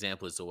 as an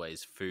example, is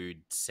always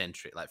food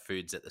centric. Like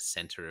food's at the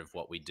center of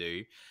what we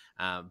do.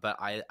 But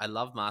I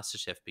love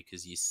MasterChef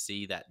because you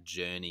see that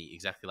journey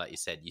exactly like you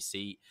said. You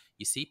see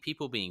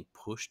people being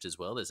pushed as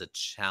well. There's a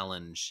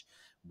challenge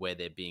where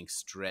they're being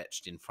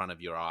stretched in front of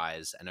your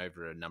eyes, and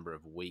over a number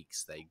of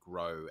weeks, they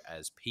grow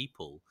as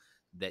people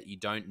that you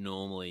don't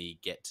normally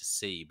get to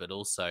see. But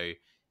also,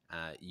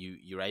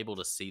 you're able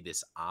to see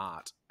this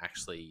art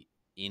actually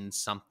in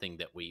something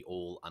that we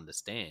all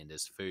understand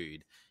as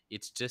food.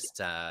 It's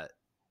just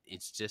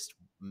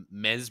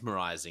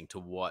mesmerizing to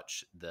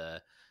watch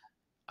the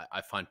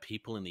I find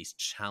people in these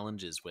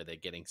challenges where they're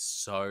getting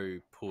so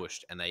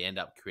pushed and they end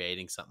up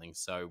creating something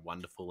so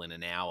wonderful in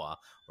an hour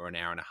or an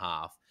hour and a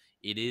half.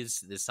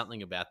 There's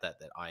something about that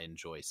that I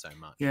enjoy so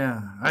much.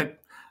 yeah.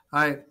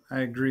 I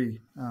agree.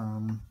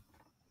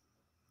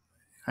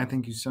 I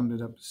think you summed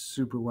it up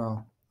super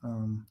well.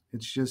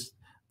 It's just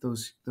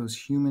those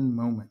human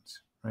moments,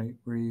 right,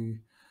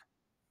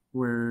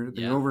 where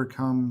they Yeah.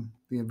 overcome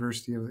the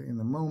adversity of in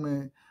the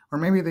moment, or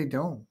maybe they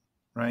don't,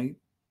 right?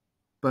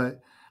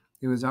 But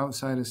it was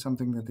outside of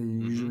something that they Hmm.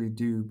 usually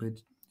do,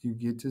 but you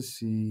get to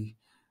see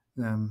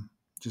them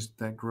just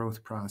that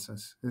growth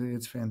process.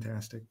 It's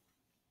fantastic.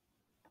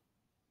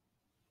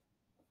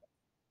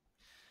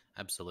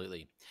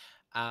 Absolutely.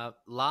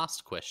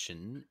 Last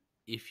question.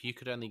 If you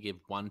could only give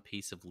one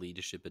piece of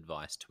leadership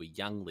advice to a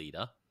young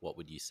leader, what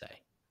would you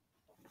say?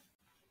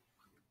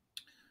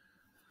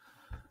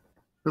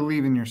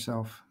 Believe in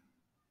yourself.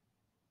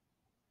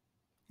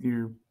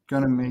 You're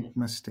gonna make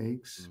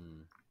mistakes,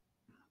 Mm,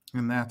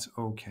 and that's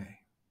okay,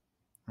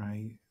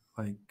 right?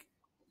 Like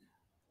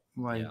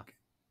yeah. like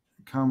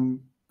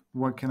come,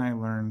 what can I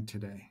learn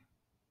today?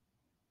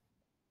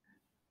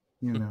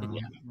 You know,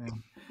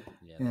 and,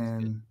 Yeah, that's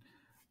good. and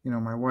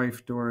my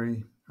wife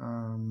Dory,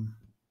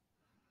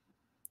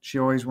 she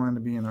always wanted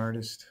to be an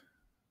artist.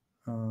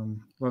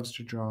 Loves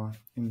to draw,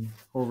 and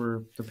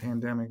over the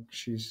pandemic,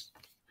 she's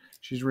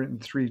written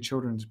 3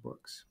 children's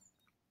books,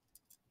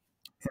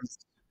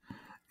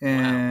 Wow.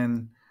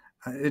 and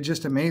it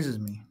just amazes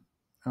me.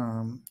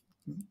 Um,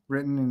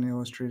 Written and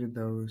illustrated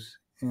those,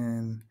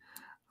 and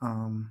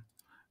um,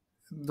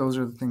 those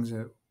are the things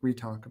that we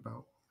talk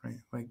about, right?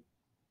 Like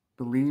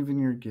believe in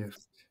your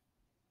gift,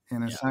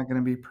 and Yeah. it's not going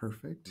to be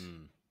perfect,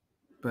 Mm,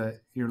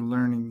 but you're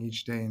learning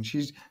each day, and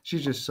she's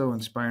just so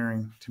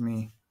inspiring to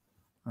me,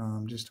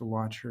 just to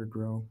watch her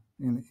grow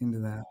into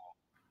that.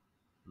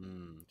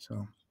 mm.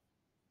 So,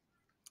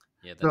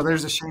 Yeah, so that's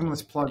there's a wonderful.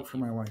 shameless plug Thank for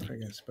you. my wife, I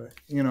guess, but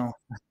Yeah.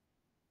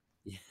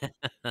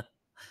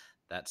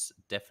 That's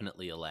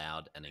definitely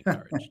allowed and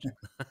encouraged.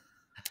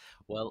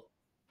 Well,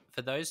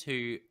 for those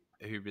who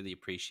really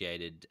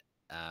appreciated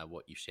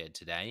what you shared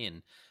today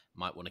and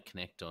might want to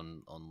connect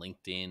on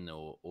LinkedIn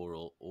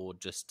or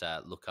just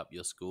look up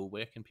your school,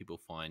 where can people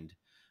find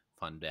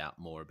out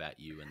more about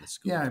you and the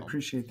school, yeah, I Tom?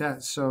 appreciate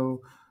that.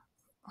 So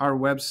our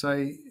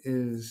website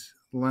is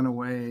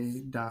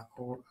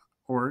lenaway.org,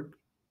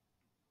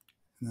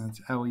 and that's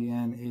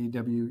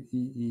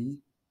Lenawee.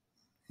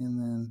 And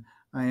then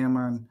I am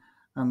on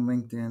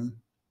LinkedIn,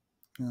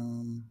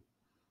 um,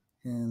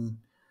 and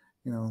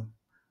you know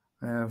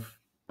I have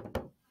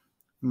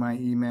my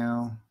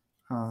email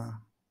uh,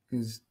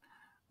 is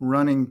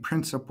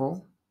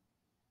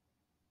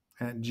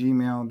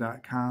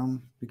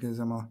runningprinciple@gmail.com, because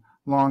I'm a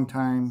long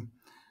time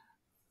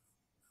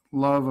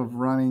love of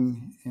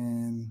running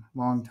and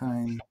long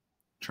time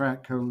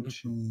track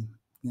coach, and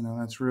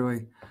that's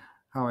really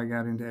how I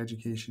got into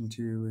education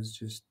too, is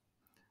just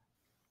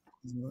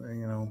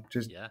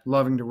Yeah,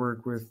 loving to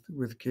work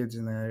with kids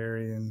in that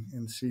area,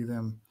 and see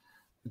them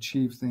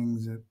achieve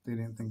things that they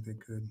didn't think they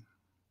could.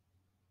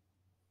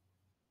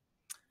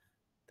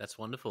 that's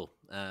wonderful.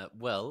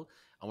 Well,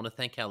 I want to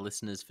thank our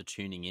listeners for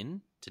tuning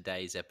in.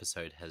 Today's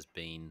episode has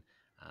been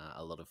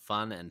a lot of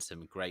fun and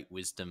some great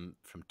wisdom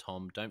from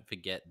Tom. Don't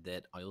forget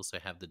that I also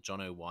have the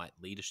John O. White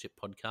Leadership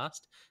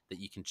Podcast that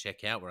you can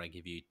check out, where I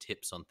give you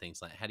tips on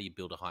things like how do you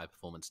build a high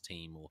performance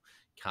team or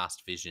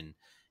cast vision,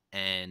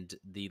 and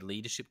the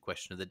Leadership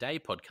Question of the Day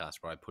podcast,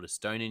 where I put a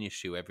stone in your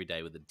shoe every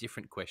day with a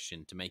different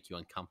question to make you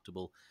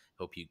uncomfortable,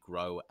 help you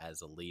grow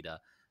as a leader.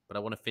 But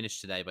I want to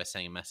finish today by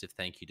saying a massive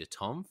thank you to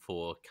Tom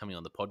for coming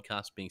on the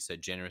podcast, being so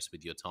generous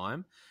with your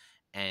time,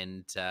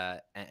 and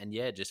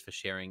yeah, just for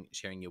sharing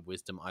your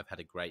wisdom. I've had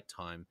a great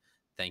time.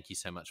 Thank you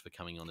so much for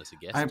coming on as a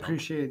guest, I Tom.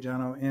 appreciate it,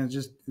 Jono, and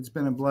it's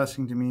been a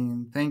blessing to me.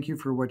 And thank you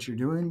for what you're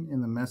doing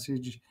and the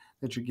message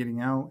that you're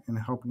getting out and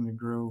helping to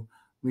grow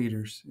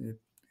leaders.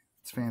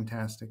 It's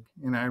fantastic,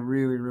 and I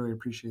really, really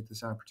appreciate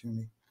this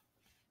opportunity.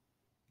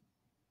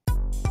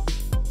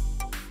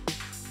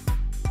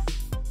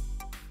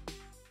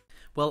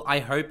 Well, I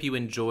hope you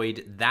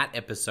enjoyed that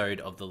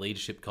episode of the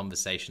Leadership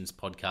Conversations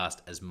podcast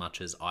as much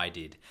as I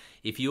did.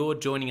 If you're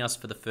joining us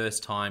for the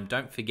first time,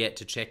 don't forget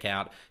to check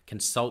out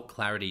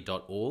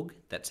consultclarity.org.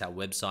 That's our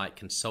website,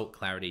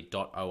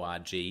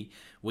 consultclarity.org.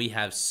 We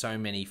have so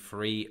many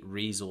free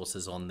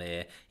resources on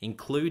there,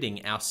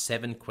 including our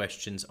 7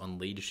 Questions on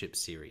Leadership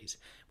series.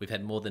 We've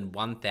had more than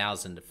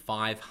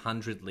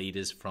 1,500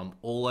 leaders from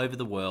all over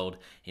the world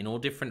in all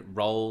different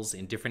roles,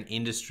 in different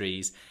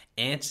industries,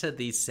 answer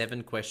these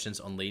 7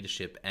 questions on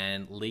leadership,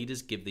 and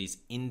leaders give these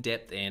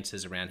in-depth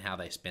answers around how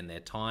they spend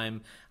their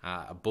time,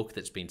 a book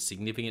that's been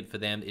significant for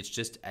them. It's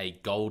just a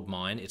gold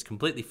mine. It's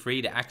completely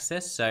free to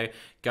access, so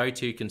go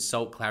to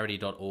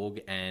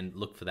consultclarity.org and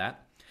look for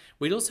that.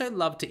 We'd also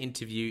love to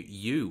interview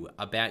you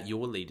about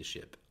your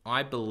leadership.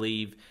 I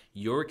believe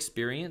your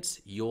experience,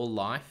 your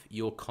life,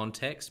 your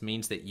context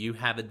means that you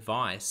have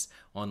advice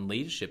on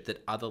leadership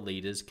that other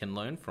leaders can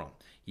learn from.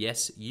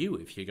 Yes, you,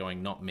 if you're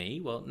going, not me,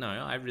 well, no,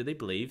 I really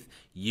believe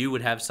you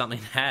would have something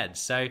to add.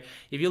 So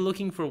if you're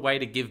looking for a way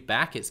to give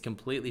back, it's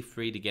completely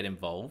free to get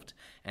involved.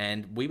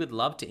 And we would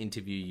love to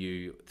interview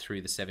you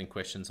through the 7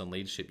 Questions on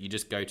Leadership. You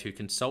just go to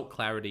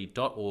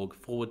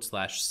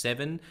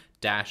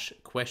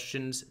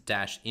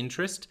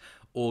consultclarity.org/7-questions-interest,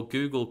 or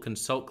Google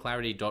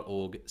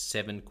consultclarity.org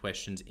 7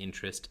 questions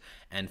interest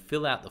and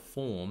fill out the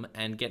form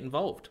and get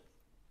involved.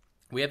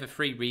 We have a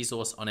free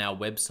resource on our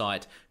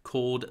website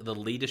called the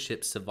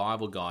Leadership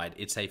Survival Guide.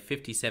 It's a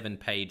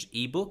 57-page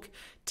ebook,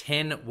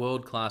 10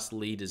 world-class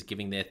leaders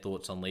giving their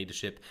thoughts on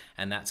leadership,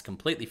 and that's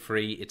completely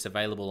free. It's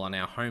available on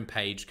our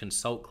homepage,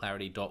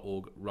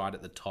 consultclarity.org, right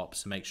at the top,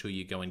 so make sure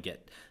you go and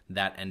get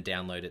that and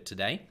download it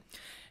today.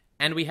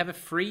 And we have a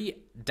free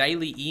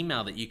daily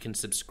email that you can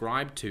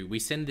subscribe to. We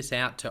send this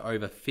out to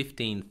over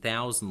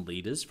 15,000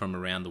 leaders from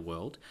around the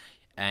world.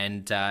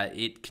 And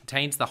it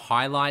contains the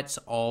highlights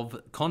of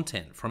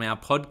content from our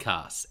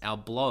podcasts, our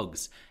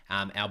blogs,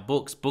 our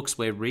books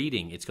we're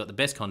reading. It's got the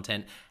best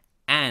content,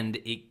 and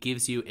it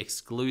gives you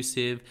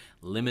exclusive,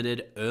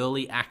 limited,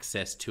 early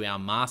access to our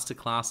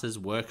masterclasses,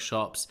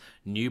 workshops,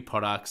 new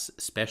products,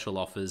 special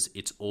offers.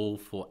 It's all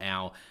for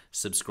our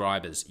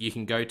subscribers. You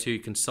can go to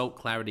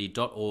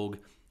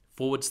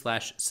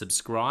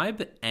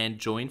consultclarity.org/subscribe and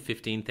join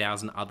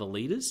 15,000 other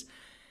leaders.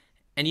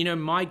 And you know,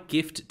 my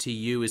gift to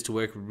you is to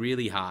work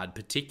really hard,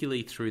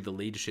 particularly through the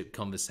Leadership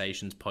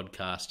Conversations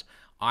podcast.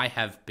 I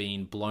have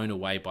been blown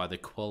away by the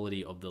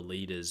quality of the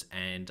leaders,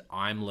 and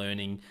I'm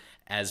learning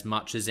as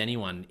much as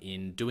anyone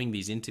in doing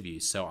these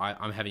interviews. So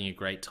I'm having a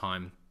great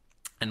time.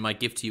 And my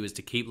gift to you is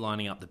to keep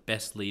lining up the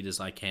best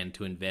leaders I can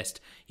to invest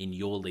in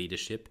your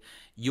leadership.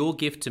 Your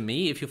gift to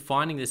me, if you're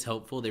finding this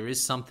helpful, there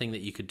is something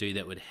that you could do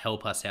that would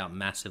help us out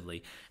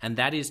massively. And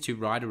that is to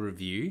write a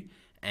review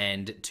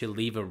and to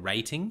leave a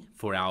rating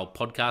for our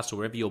podcast or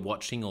wherever you're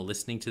watching or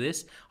listening to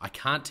this. I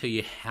can't tell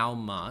you how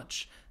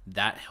much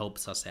that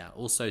helps us out.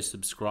 Also,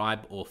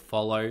 subscribe or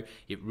follow.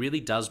 It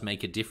really does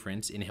make a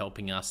difference in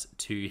helping us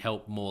to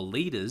help more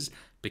leaders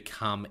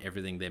become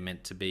everything they're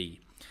meant to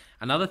be.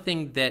 Another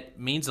thing that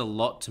means a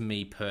lot to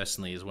me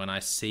personally is when I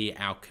see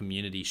our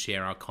community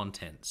share our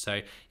content.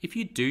 So if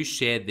you do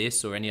share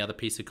this or any other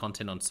piece of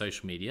content on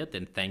social media,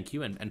 then thank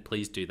you, and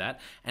please do that.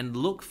 And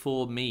look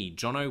for me,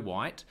 John O.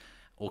 White,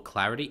 or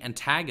Clarity, and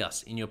tag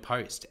us in your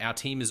post. Our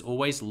team is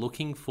always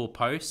looking for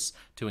posts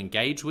to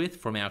engage with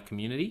from our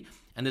community,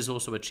 and there's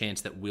also a chance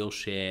that we'll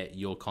share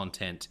your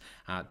content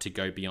to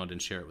go beyond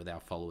and share it with our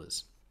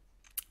followers.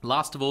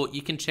 Last of all,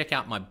 you can check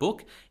out my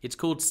book. It's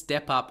called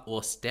Step Up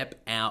or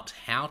Step Out: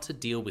 How to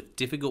Deal with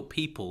Difficult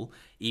People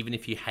Even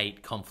If You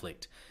Hate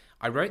Conflict.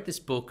 I wrote this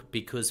book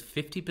because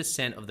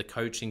 50% of the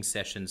coaching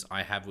sessions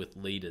I have with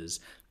leaders,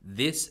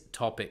 this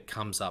topic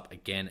comes up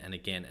again and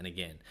again and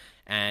again.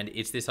 And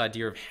it's this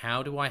idea of,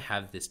 how do I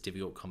have this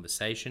difficult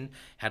conversation?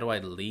 How do I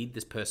lead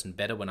this person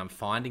better when I'm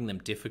finding them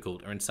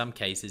difficult? Or in some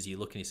cases, you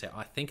look and you say,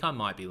 I think I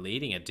might be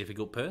leading a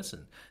difficult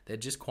person. They're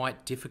just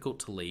quite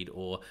difficult to lead,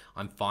 or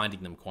I'm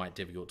finding them quite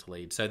difficult to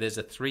lead. So there's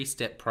a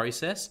 3-step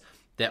process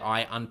that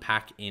I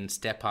unpack in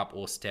Step Up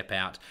or Step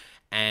Out.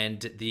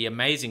 And the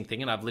amazing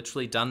thing, and I've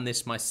literally done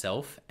this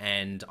myself,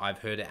 and I've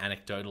heard it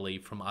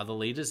anecdotally from other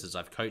leaders as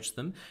I've coached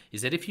them,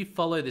 is that if you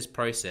follow this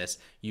process,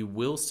 you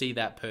will see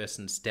that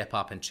person step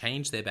up and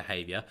change their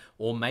behavior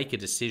or make a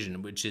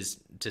decision, which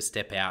is to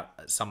step out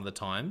some of the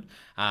time.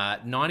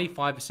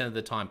 95% of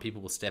the time,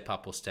 people will step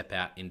up or step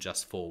out in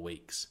just 4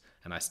 weeks.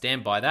 And I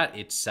stand by that.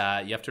 It's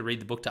you have to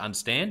read the book to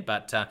understand,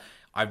 but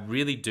I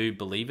really do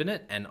believe in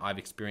it, and I've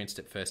experienced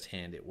it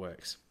firsthand. It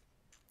works.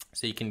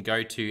 So you can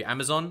go to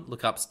Amazon,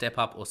 look up Step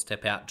Up or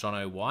Step Out John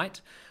O.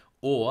 White,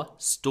 or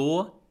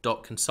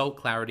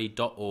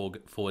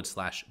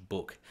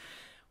store.consultclarity.org/book.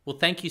 Well,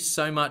 thank you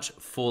so much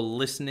for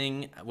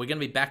listening. We're going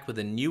to be back with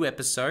a new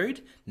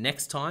episode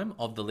next time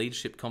of the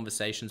Leadership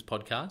Conversations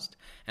podcast.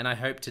 And I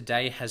hope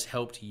today has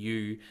helped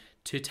you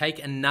to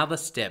take another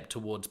step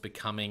towards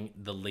becoming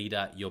the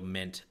leader you're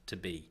meant to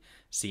be.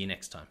 See you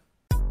next time.